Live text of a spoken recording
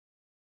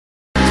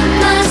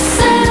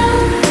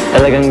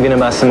Talagang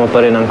binabasa mo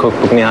pa rin ang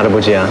cookbook ni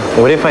Harabuji, ah?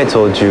 What if I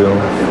told you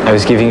I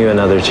was giving you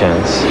another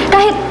chance?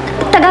 Kahit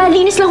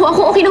taga-linis lang ho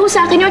ako, okay na ho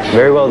sa akin yun.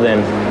 Very well then.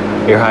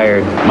 You're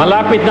hired.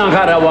 Malapit na ang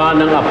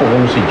kaarawan ng apo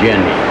kong si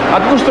Jenny.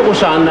 At gusto ko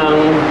sanang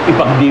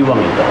ipagdiwang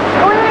ito.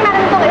 Una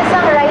natin itong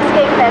isang rice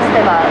cake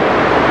festival.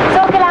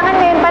 So, kailangan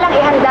ngayon palang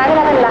ihanda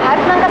nila ng lahat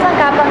ng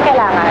kasangkapang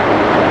kailangan.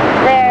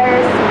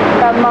 There's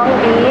the mung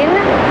bean,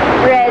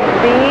 red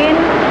bean,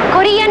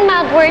 Korean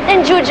mugwort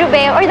and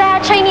jujube or the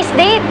Chinese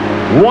date.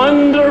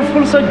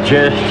 Wonderful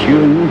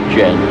suggestion,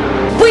 Jenny.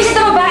 Puwis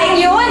na babaeng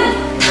yun!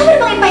 Tama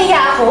namang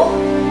ipahiya ako.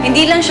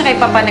 Hindi lang siya kay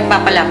Papa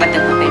nagpapalapat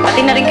ng papel,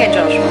 pati na rin kay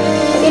Joshua.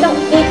 ilang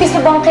ipis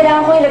na ba ang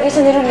kailangan ko ilagay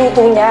sa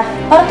niluluto niya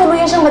para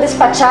tuluyan siyang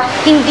madispatcha?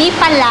 Hindi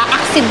pala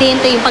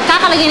aksidente yung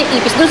pagkakalagay ng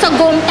ipis dun sa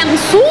gomtang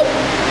soup.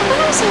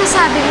 Ano ang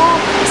sinasabi mo?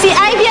 Si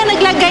Ivy ang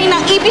naglagay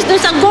ng ipis dun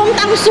sa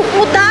gomtang soup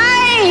mo,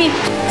 Day!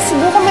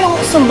 Subukan mo yung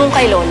sumbong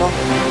kay Lolo.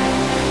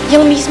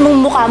 Yung mismong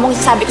mukha mong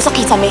isasabi ko sa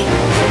kisame.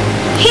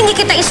 Hindi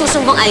kita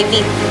isusumbong,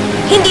 Ivy.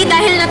 Hindi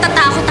dahil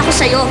natatakot ako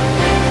sa'yo.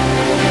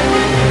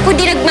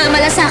 Kundi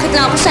nagmamalasakit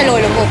lang ako sa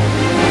lolo mo.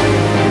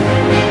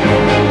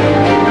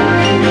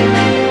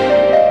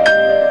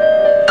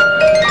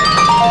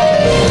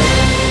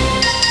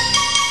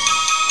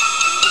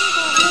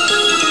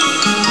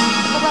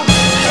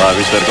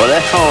 Mr.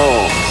 Colejo,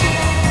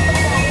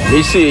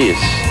 Mrs.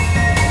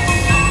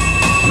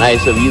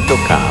 Nice of you to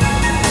come.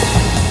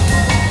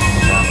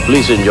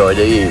 Please enjoy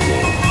the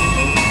evening.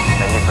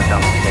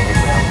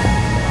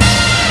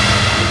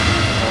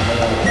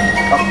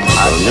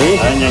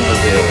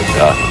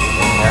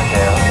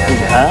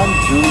 And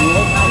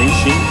Juliet,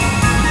 Macy,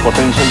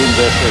 potential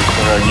investors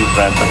for our new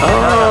brand.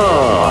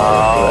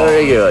 Oh,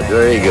 very good,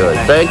 very good.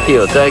 Thank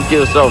you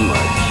so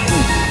much.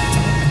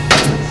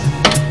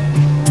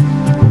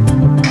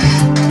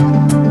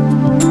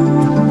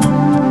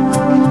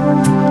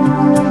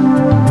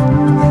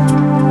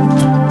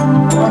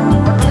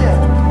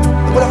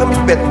 Wala kang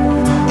bitbit.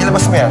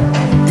 Ilabas mo yan.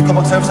 Ikaw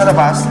mag-serve sa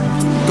labas.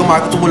 Ikaw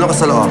Marco, tumulong ka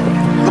sa loob.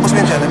 Labas mo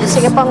yan dyan.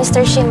 Sige po,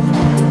 Mr. Shin.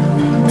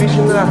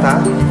 Fishing na lahat, ha?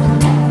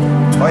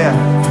 O yan.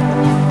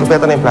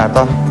 Kumpleto na yung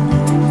plato.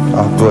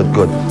 Oh,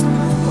 good.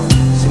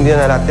 Sindi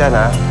na lahat yan,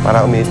 ha?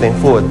 Para uminit na yung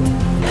food.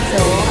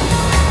 So,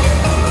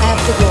 I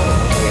have to go.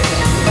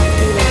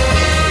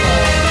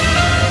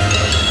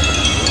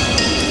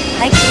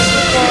 Hi, excuse me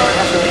po.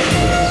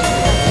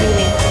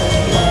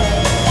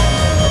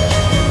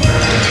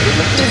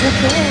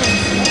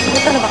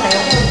 Dito na ba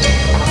kayo?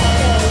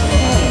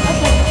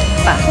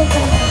 Pa.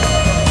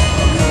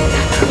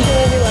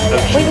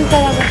 Wait,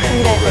 talaga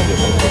nila.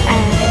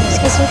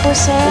 Excuse me po,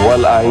 sir.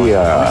 Well,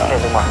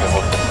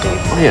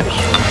 yes.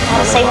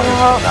 Sa inyo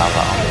ho.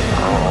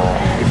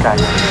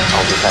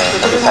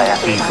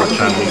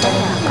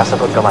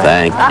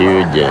 Thank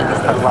you, Jen.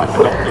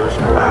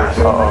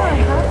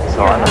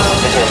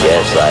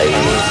 Yes, I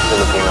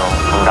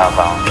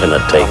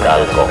cannot take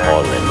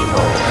alcohol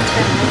anymore.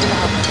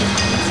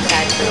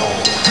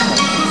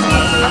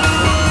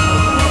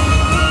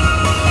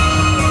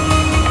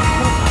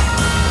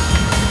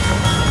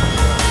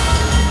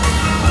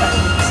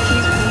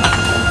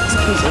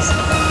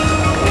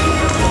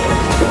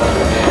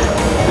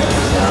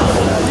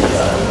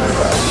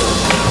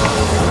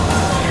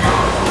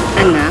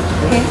 Anak,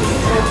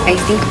 I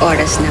think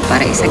oras na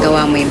para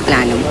isagawa mo yung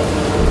plano mo.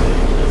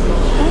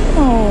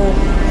 Oh,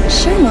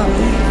 sure, Mom.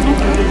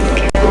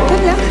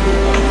 Good luck.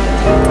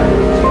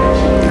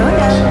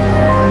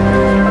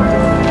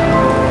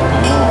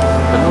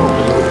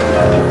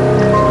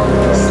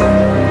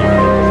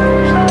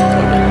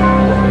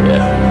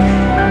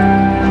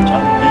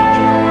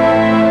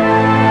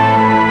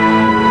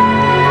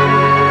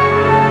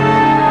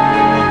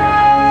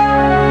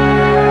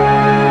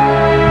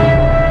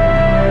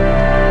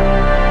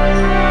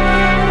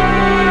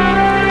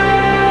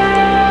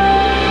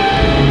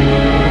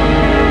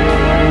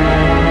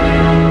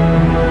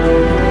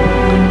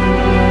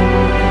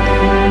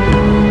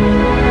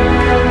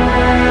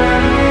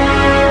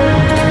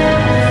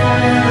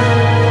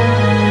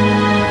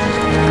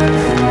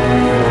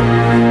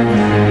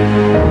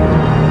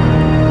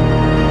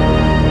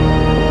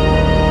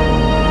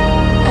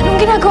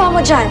 Ginagawa mo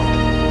dyan?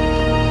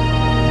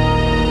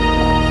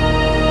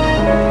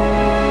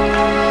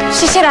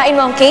 Sisirain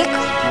mo ang cake?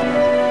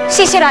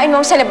 Sisirain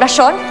mo ang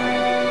selebrasyon?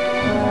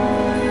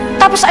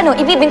 Tapos ano,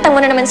 ibibintang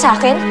mo na naman sa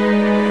akin?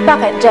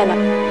 Bakit, Jenna?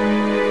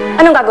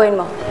 Anong gagawin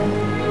mo?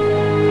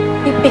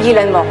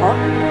 Pipigilan mo ako?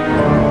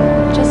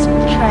 Just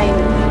try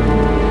me.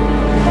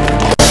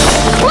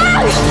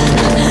 Wag!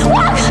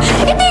 Wag!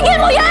 Itigil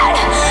mo yan!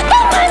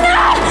 Tama na!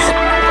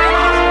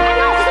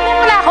 Susumbong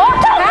mo na ako?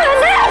 Tama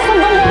na!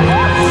 Sumbong mo ako?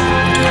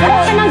 Ano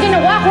ka nang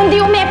ginawa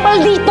kundi umepal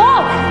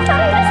dito?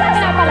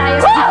 Pinapalayas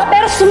dito,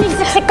 pero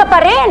sumiksik ka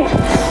pa rin.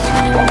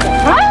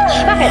 Ha?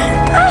 Bakit?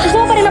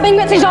 Gusto mo pa rin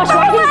mabingwit si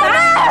Joshua? Yun ba?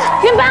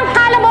 Yun ba ang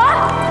kala mo?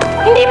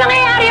 Hindi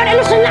mangyayari yun.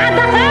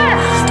 Ilusyonada ka!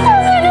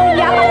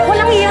 Yaman,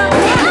 walang iyak.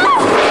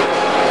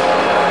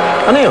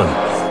 Ano yun?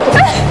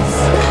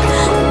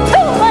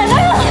 Tama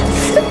na!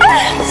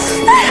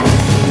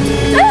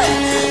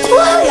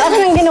 Wala ka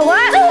nang ginawa.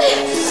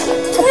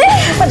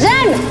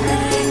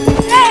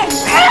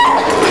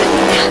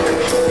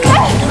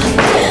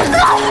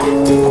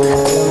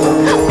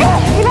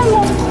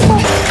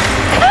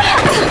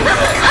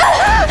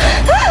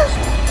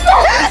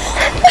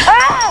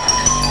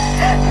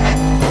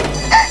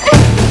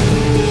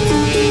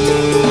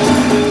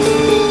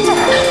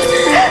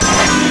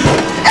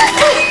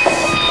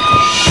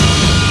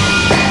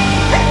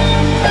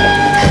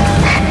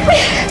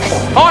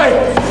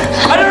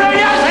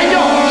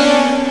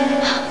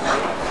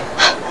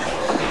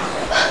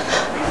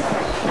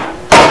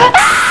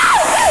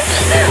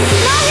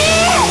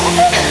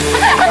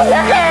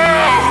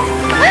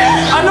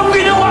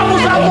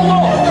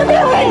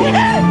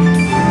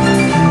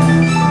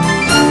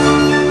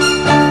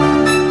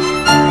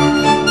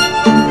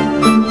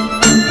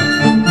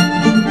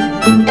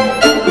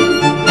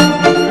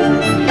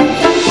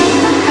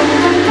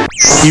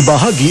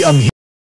 Ibahagi ang